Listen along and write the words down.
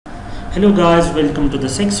Hello guys, welcome to the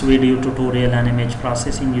 6th video tutorial on image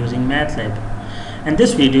processing using MATLAB. In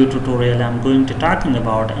this video tutorial I'm going to talking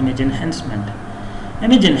about image enhancement.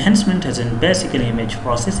 Image enhancement is a basically image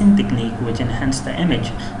processing technique which enhance the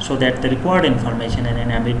image so that the required information in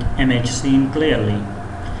an image seen clearly.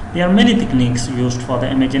 There are many techniques used for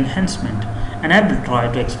the image enhancement and I will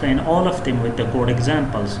try to explain all of them with the code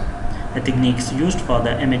examples. The techniques used for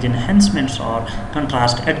the image enhancements are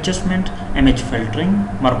contrast adjustment, image filtering,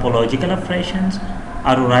 morphological operations,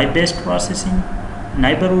 ROI-based processing,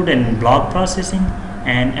 neighborhood and block processing,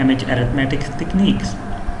 and image arithmetic techniques.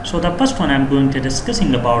 So the first one I'm going to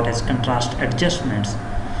discussing about is contrast adjustments.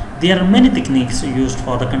 There are many techniques used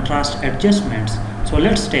for the contrast adjustments. So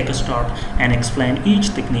let's take a start and explain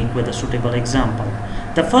each technique with a suitable example.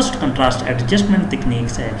 The first contrast adjustment technique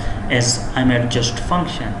is ImAdjust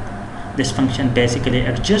function. This function basically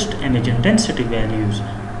adjusts image intensity values.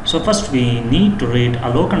 So first we need to read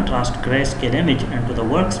a low contrast grayscale image into the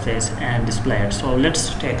workspace and display it. So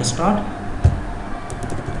let's take a start.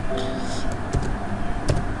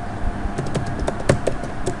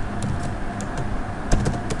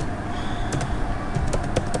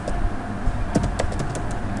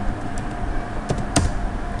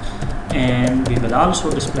 And we will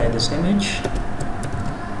also display this image.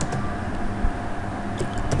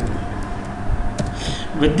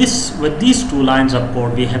 With these two lines of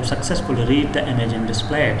code, we have successfully read the image and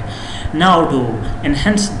displayed it. Now to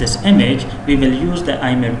enhance this image, we will use the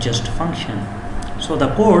ImAdjust function. So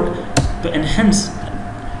the code to enhance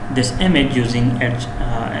this image using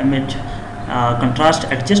image contrast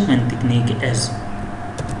adjustment technique is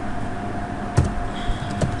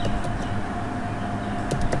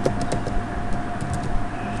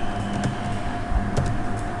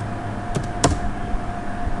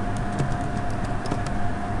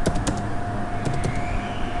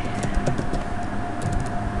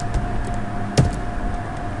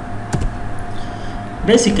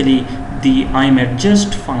basically, the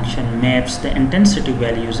ImAdjust function maps the intensity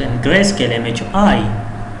values in grayscale image I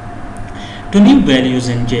to new values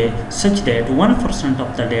in J such that 1%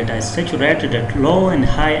 of the data is saturated at low and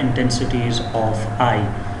high intensities of I.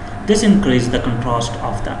 This increases the contrast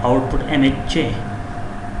of the output image J.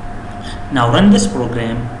 Now run this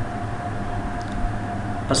program.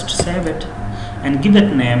 First save it and give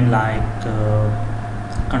it name like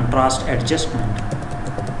contrast adjustment.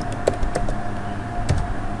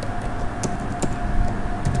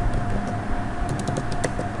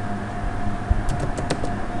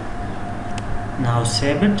 Now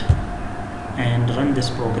save it and run this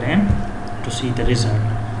program to see the result.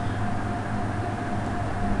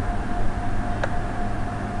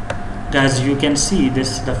 Guys, you can see the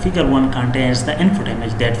figure 1 contains the input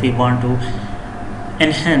image that we want to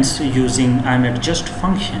enhance using ImAdjust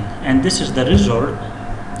function, and this is the result.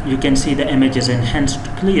 You can see the image is enhanced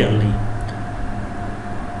clearly.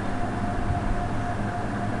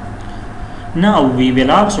 Now we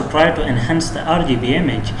will also try to enhance the RGB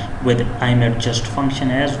image with ImAdjust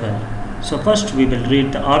function as well. So first we will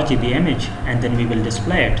read the RGB image and then we will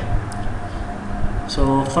display it.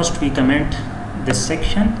 So first we comment this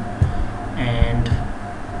section and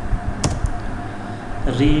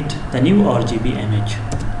read the new RGB image.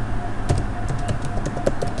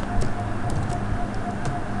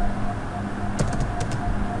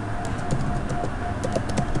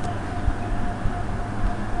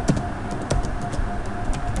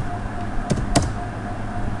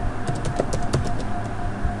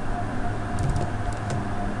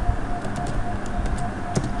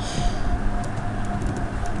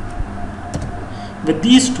 With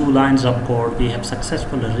these two lines of code, we have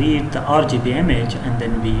successfully read the RGB image and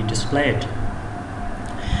then we display it.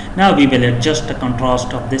 Now we will adjust the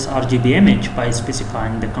contrast of this RGB image by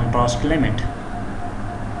specifying the contrast limit.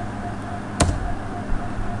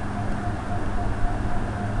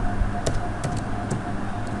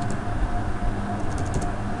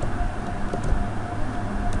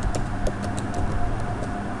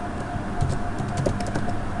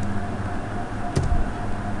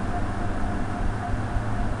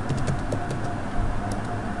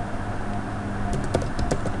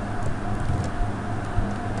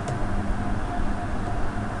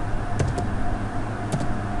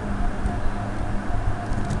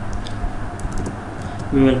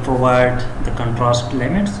 We will provide the contrast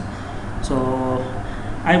limits. So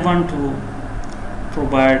I want to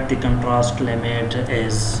provide the contrast limit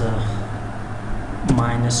is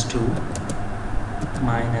 -2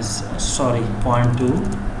 0.2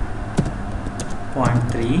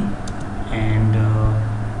 0.3 and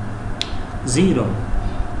 0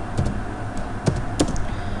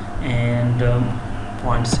 and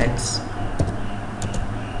 0.6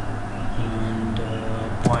 and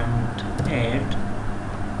 0.8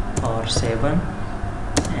 or 7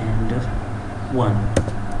 and 1,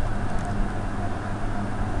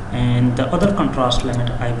 and the other contrast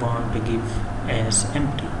limit I want to give as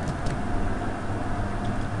empty.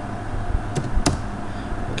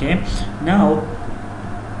 Okay, now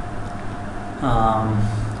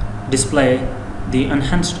display the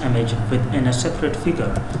enhanced image within a separate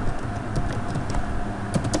figure.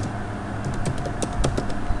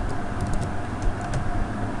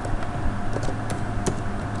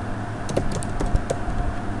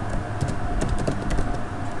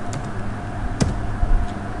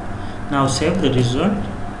 Now save the result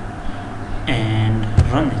and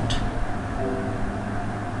run it.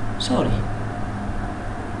 Sorry,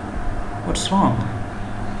 what's wrong?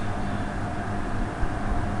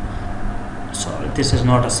 Sorry, this is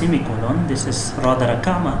not a semicolon, this is rather a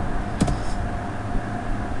comma.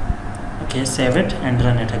 Okay, save it and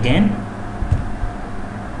run it again.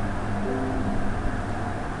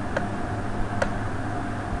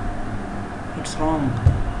 What's wrong?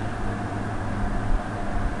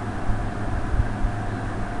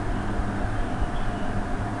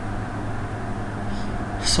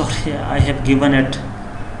 Sorry, I have given it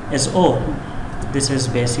as O. This is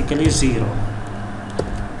basically 0.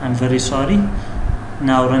 I'm very sorry.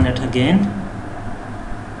 Now run it again.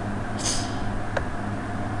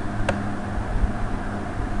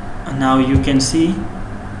 And now you can see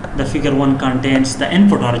the figure 1 contains the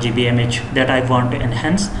input RGB image that I want to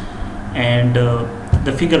enhance, and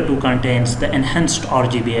the figure 2 contains the enhanced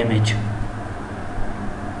RGB image.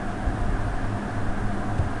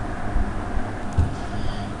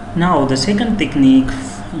 Now the second technique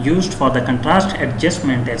used for the contrast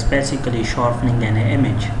adjustment is basically sharpening an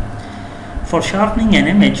image. For sharpening an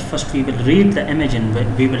image, first we will read the image and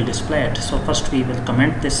we will display it. So first we will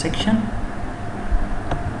comment this section,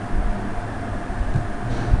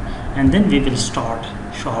 and then we will start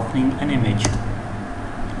sharpening an image.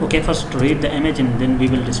 Okay, first read the image and then we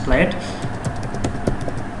will display it.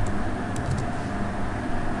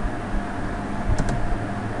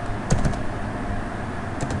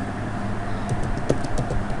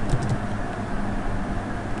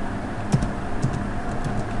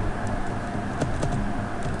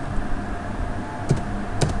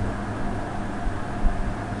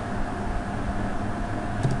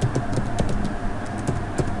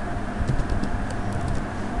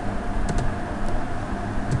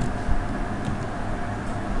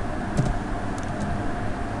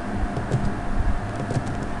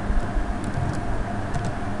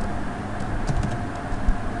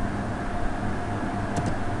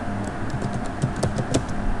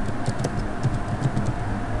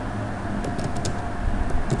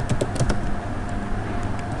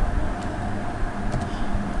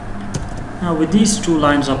 Now with these 2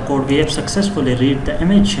 lines of code, we have successfully read the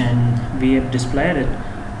image and we have displayed it.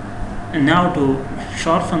 And now to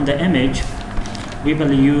sharpen the image, we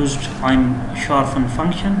will use sharpen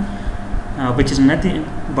function, which is nothing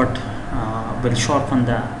but will sharpen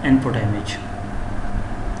the input image.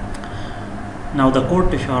 Now the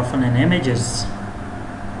code to sharpen an image is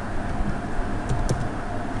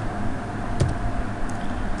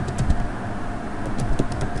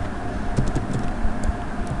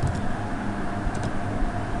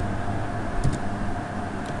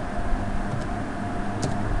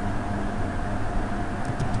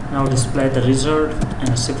now display the result in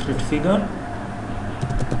a separate figure.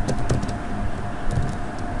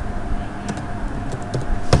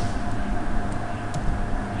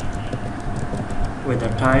 With a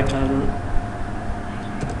title,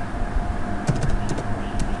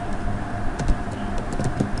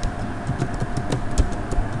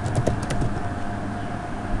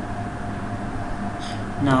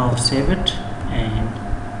 now save it, and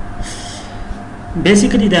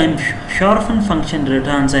basically the sharpen function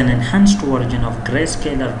returns an enhanced version of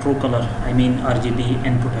grayscale or true color, RGB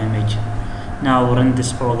input image. Now run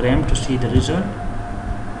this program to see the result.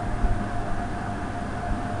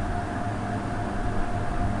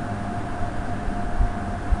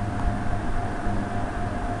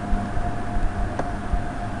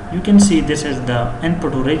 You can see this is the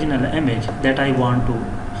input original image that I want to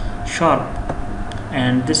sharpen,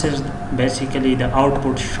 and this is basically the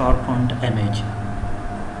output sharpened image.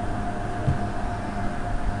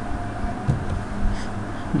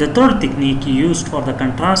 The third technique used for the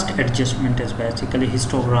contrast adjustment is basically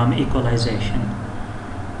histogram equalization.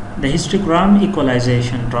 The histogram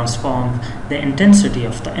equalization transforms the intensity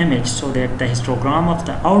of the image so that the histogram of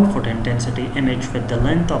the output intensity image with the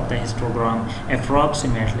length of the histogram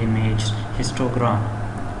approximately matches histogram.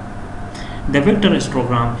 The vector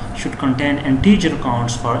histogram should contain integer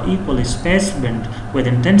counts for equally spaced bins with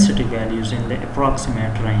intensity values in the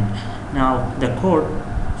approximate range. Now the code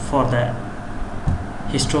for the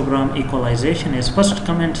histogram equalization is: first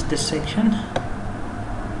comment this section.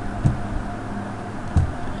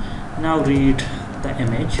 Now read the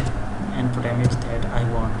image, input image that I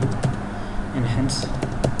want to enhance.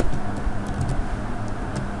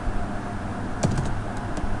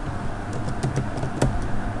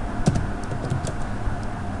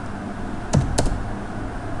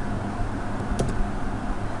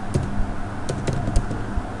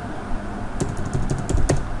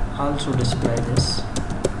 Also display this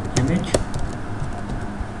image.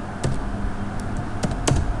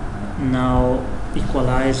 Now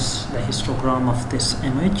equalize the histogram of this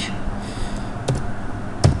image.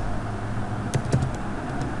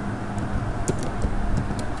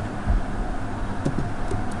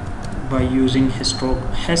 By using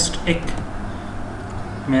HistEq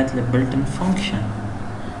MATLAB built-in function,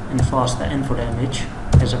 and pass the input image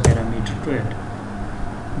as a parameter to it.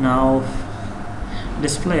 Now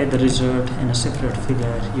display the result in a separate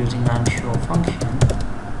figure using onShow function.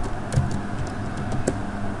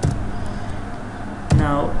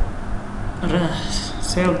 Now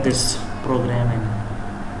save this program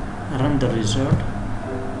and run the result.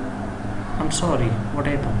 I'm sorry, what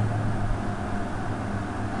happened?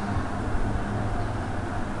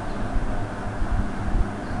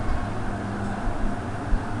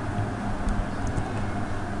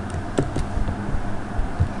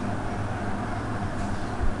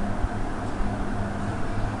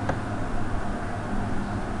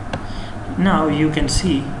 Now you can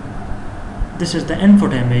see this is the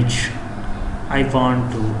input image I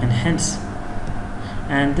want to enhance,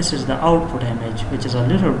 and this is the output image, which is a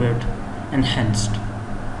little bit enhanced.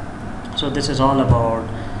 So this is all about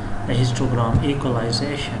the histogram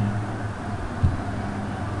equalization.